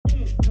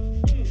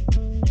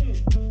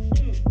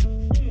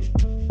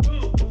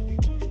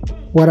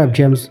What up,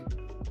 Gems?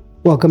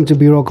 Welcome to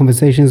B-Roll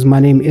Conversations. My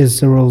name is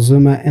Cyril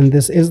Zuma, and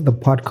this is the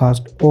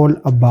podcast all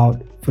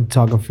about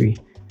photography.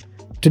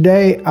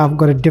 Today, I've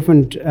got a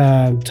different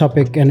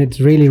topic, and it's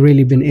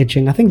really been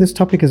itching. I think this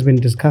topic has been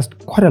discussed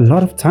quite a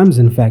lot of times,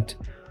 in fact.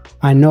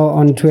 I know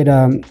on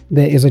Twitter,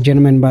 there is a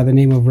gentleman by the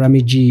name of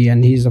Rami G,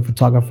 and he's a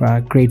photographer,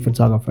 a great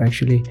photographer,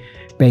 actually,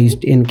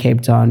 based in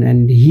Cape Town,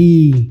 and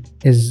he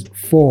is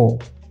for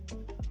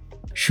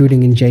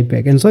shooting in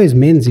JPEG. And so is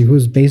Menzi,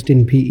 who's based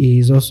in PE.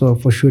 He's also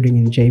for shooting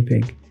in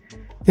JPEG.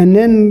 And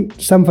then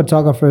some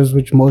photographers,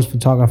 which most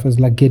photographers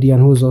like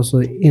Gideon, who's also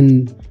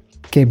in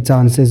Cape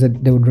Town, says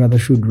that they would rather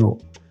shoot RAW.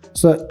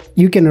 So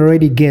you can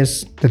already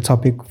guess the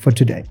topic for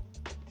today.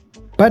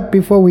 But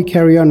before we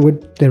carry on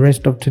with the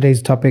rest of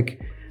today's topic,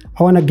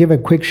 I want to give a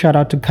quick shout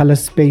out to Color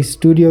Space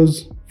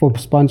Studios for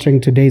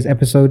sponsoring today's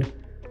episode.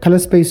 Color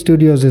Space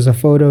Studios is a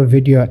photo,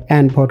 video,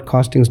 and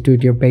podcasting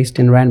studio based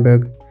in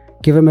Randburg.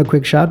 Give them a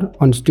quick shout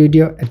on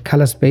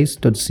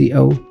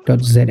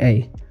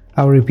studio@colorspace.co.za.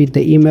 I'll repeat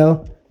the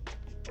email,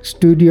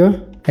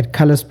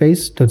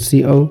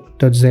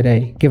 studio@colorspace.co.za.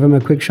 Give them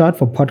a quick shout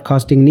for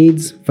podcasting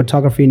needs,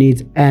 photography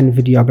needs, and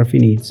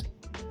videography needs.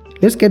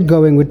 Let's get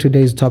going with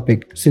today's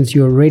topic. Since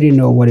you already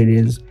know what it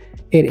is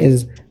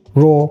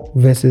RAW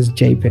versus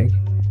JPEG.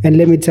 And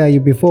let me tell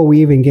you, before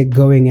we even get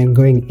going and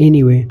going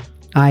anywhere,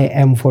 I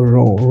am for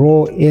RAW.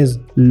 RAW is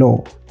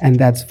law, and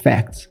that's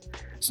facts.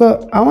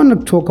 So I want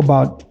to talk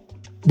about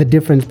the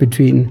difference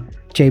between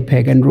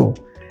JPEG and RAW.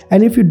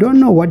 And if you don't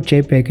know what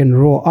JPEG and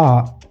RAW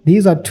are,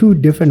 these are two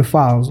different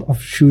files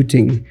of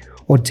shooting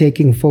or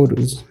taking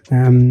photos.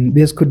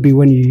 This could be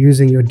when you're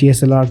using your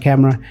DSLR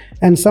camera,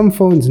 and some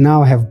phones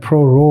now have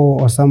Pro RAW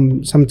or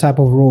some type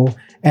of RAW,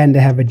 and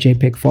they have a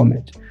JPEG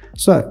format.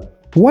 So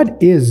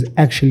what is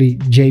actually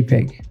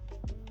JPEG?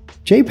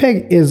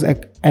 JPEG is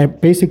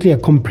basically a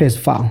compressed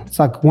file. It's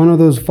like one of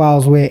those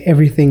files where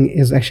everything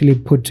is actually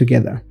put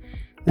together.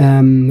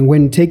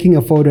 When taking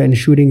a photo and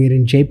shooting it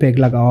in JPEG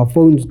like our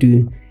phones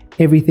do,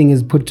 everything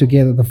is put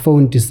together. The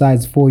phone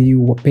decides for you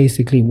what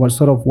it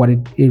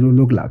will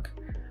look like.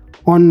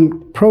 On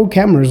pro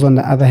cameras, on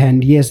the other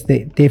hand, yes,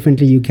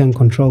 definitely you can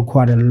control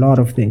quite a lot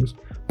of things,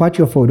 but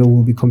your photo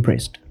will be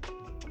compressed.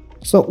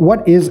 So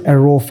what is a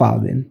RAW file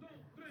then?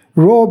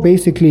 RAW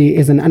basically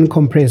is an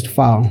uncompressed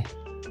file.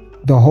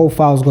 The whole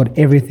file's got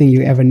everything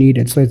you ever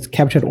needed, so it's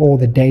captured all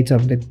the data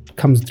that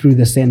comes through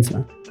the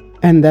sensor.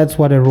 And that's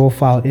what a RAW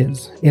file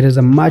is. It is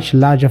a much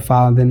larger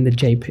file than the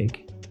JPEG.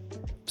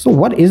 So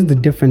what is the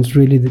difference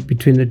really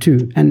between the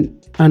two? And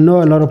I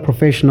know a lot of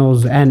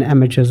professionals and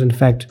amateurs, in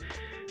fact,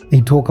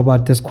 they talk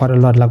about this quite a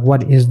lot, like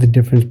what is the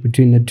difference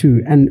between the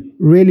two? And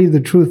really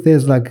the truth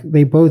is, like,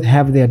 they both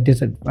have their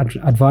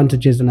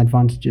disadvantages and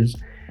advantages.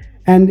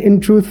 And in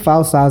truth,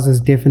 file size is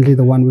definitely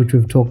the one which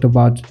we've talked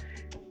about.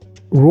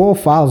 RAW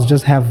files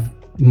just have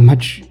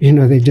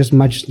they're just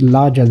much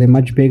larger, they're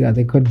much bigger,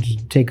 they could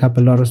take up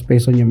a lot of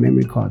space on your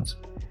memory cards.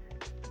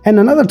 And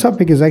another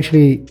topic is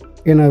actually,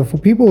 for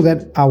people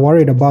that are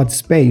worried about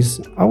space,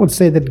 I would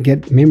say that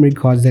get memory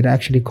cards that are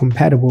actually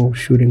compatible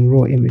shooting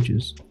RAW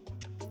images.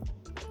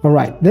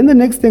 Alright, then the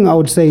next thing I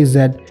would say is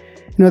that,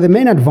 the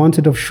main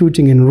advantage of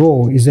shooting in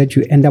RAW is that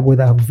you end up with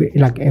a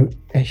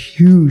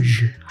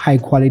huge high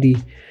quality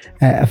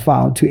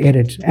file to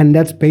edit, and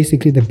that's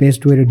basically the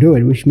best way to do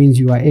it, which means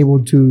you are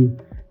able to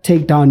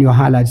take down your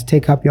highlights,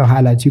 take up your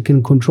highlights. You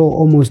can control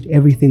almost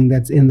everything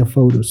that's in the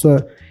photo.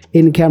 So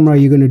in camera,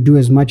 you're going to do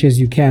as much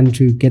as you can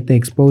to get the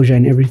exposure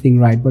and everything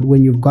right. But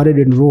when you've got it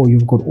in RAW,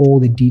 you've got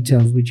all the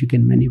details which you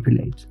can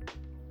manipulate.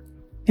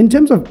 In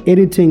terms of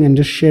editing and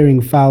just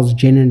sharing files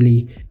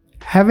generally,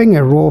 having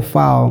a RAW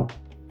file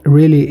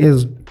really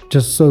is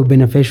just so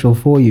beneficial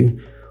for you.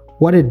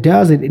 What it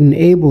does, it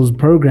enables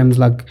programs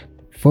like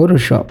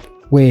Photoshop,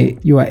 where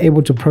you are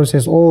able to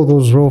process all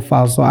those RAW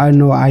files. So I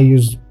know I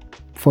use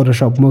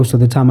Photoshop most of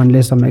the time,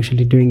 unless I'm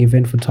actually doing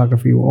event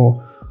photography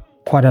or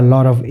quite a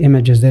lot of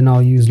images, then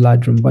I'll use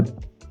Lightroom. But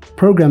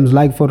programs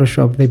like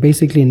Photoshop, they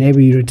basically enable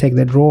you to take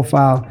that RAW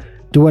file,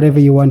 do whatever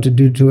you want to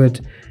do to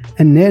it,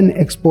 and then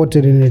export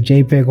it in a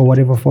JPEG or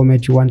whatever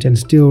format you want, and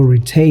still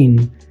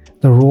retain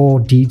the raw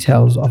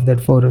details of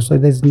that photo. So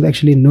there's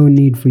actually no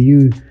need for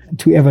you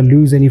to ever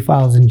lose any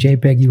files in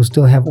JPEG. You'll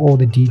still have all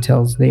the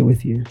details there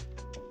with you.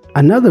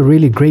 Another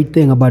really great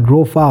thing about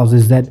RAW files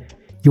is that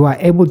you are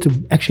able to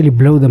actually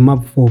blow them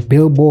up for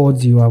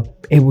billboards. You are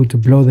able to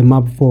blow them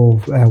up for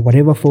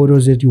whatever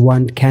photos that you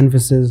want,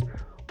 canvases,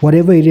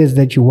 whatever it is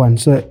that you want.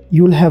 So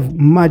you'll have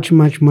much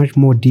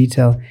more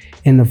detail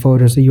in the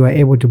photo, so you are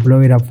able to blow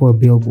it up for a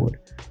billboard.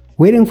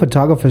 Wedding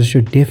photographers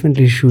should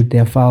definitely shoot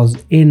their files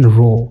in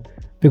RAW,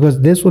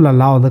 because this will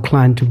allow the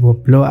client to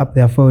blow up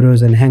their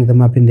photos and hang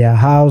them up in their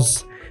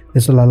house.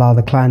 This will allow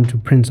the client to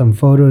print some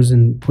photos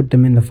and put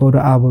them in the photo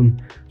album.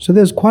 So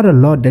there's quite a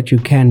lot that you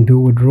can do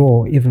with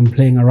RAW, even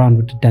playing around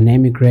with the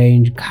dynamic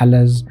range,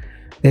 colors.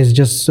 There's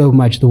just so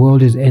much. The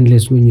world is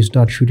endless when you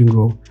start shooting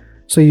RAW.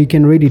 So you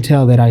can really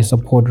tell that I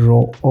support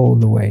RAW all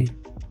the way.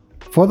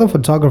 For the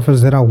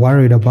photographers that are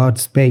worried about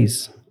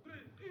space,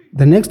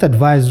 the next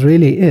advice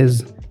really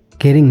is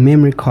getting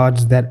memory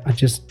cards that are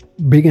just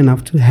big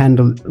enough to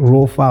handle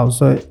raw files.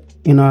 So,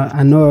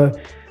 I know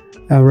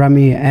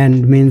Rami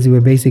and Menzi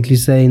were basically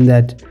saying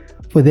that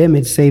for them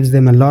it saves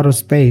them a lot of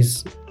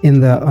space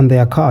on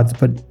their cards,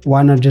 but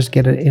why not just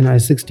get a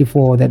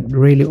 64 that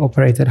really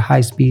operates at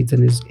high speeds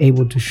and is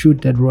able to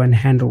shoot that raw and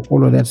handle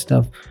all of that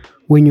stuff?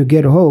 When you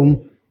get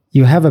home,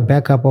 you have a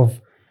backup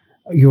of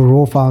your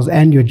raw files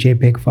and your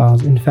JPEG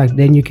files. In fact,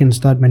 then you can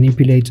start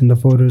manipulating the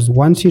photos.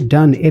 Once you're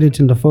done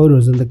editing the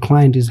photos and the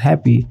client is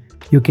happy,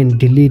 you can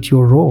delete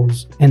your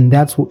RAWs. And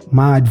that's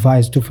my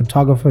advice to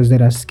photographers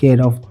that are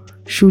scared of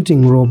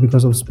shooting RAW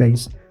because of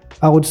space.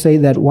 I would say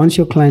that once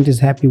your client is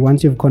happy,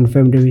 once you've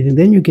confirmed everything,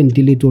 then you can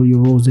delete all your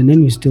RAWs, and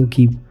then you still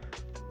keep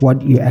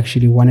what you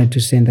actually wanted to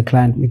send the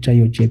client, which are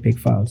your JPEG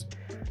files.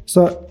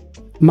 So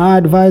my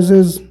advice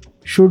is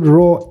shoot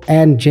RAW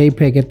and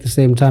JPEG at the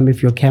same time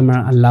if your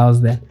camera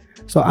allows that.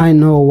 So I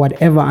know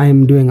whatever I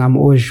am doing, I'm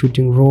always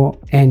shooting RAW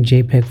and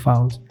JPEG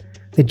files.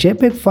 The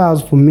JPEG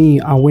files for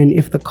me are when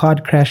if the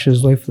card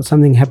crashes or if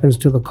something happens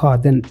to the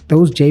card, then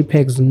those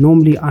JPEGs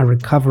normally are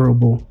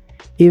recoverable,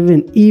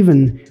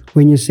 even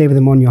when you save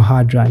them on your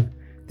hard drive.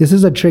 This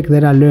is a trick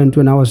that I learned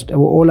when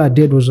all I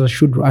did was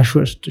shoot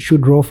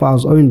RAW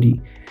files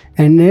only.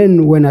 And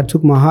then when I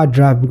took my hard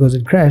drive because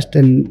it crashed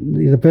and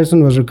the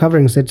person was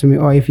recovering said to me,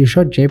 oh, if you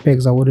shot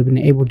JPEGs, I would have been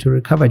able to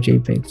recover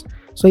JPEGs.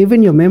 So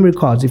even your memory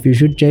cards, if you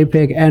shoot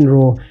JPEG and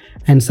RAW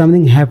and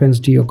something happens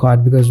to your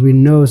card, because we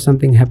know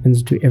something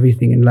happens to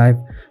everything in life.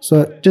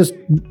 So just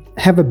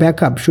have a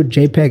backup, shoot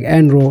JPEG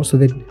and RAW so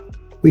that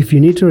if you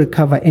need to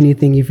recover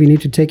anything, if you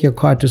need to take your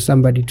card to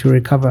somebody to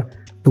recover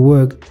the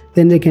work,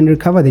 then they can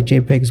recover the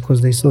JPEGs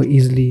because they're so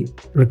easily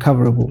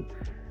recoverable.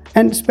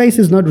 And space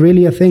is not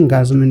really a thing,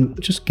 guys. I mean,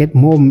 just get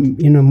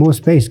more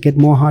space, get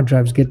more hard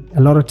drives, get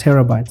a lot of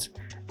terabytes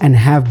and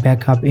have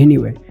backup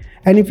anyway.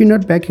 And if you're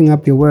not backing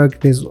up your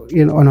work, there's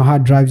on a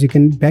hard drives, you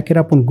can back it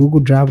up on Google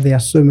Drive. There are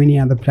so many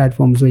other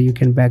platforms where you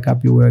can back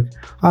up your work.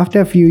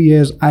 After a few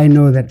years, I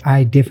know that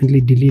I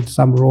definitely delete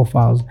some raw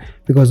files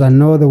because I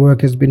know the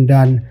work has been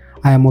done.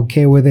 I am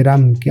okay with it.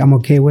 I'm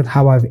okay with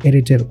how I've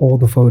edited all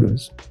the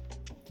photos.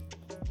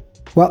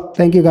 Well,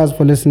 thank you guys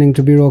for listening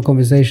to B-Roll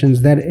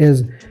Conversations. That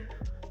is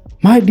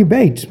my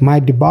debate, my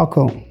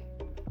debacle,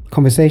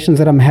 conversations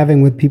that I'm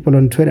having with people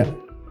on Twitter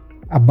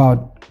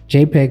about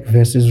JPEG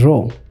versus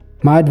RAW.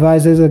 My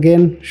advice is,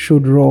 again,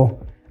 shoot RAW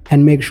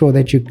and make sure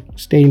that you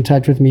stay in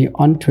touch with me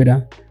on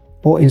Twitter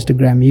or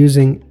Instagram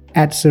using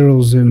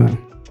 @CyrilZuma.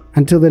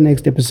 Until the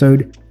next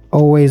episode,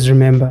 always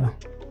remember,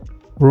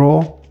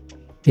 RAW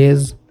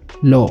is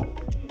law.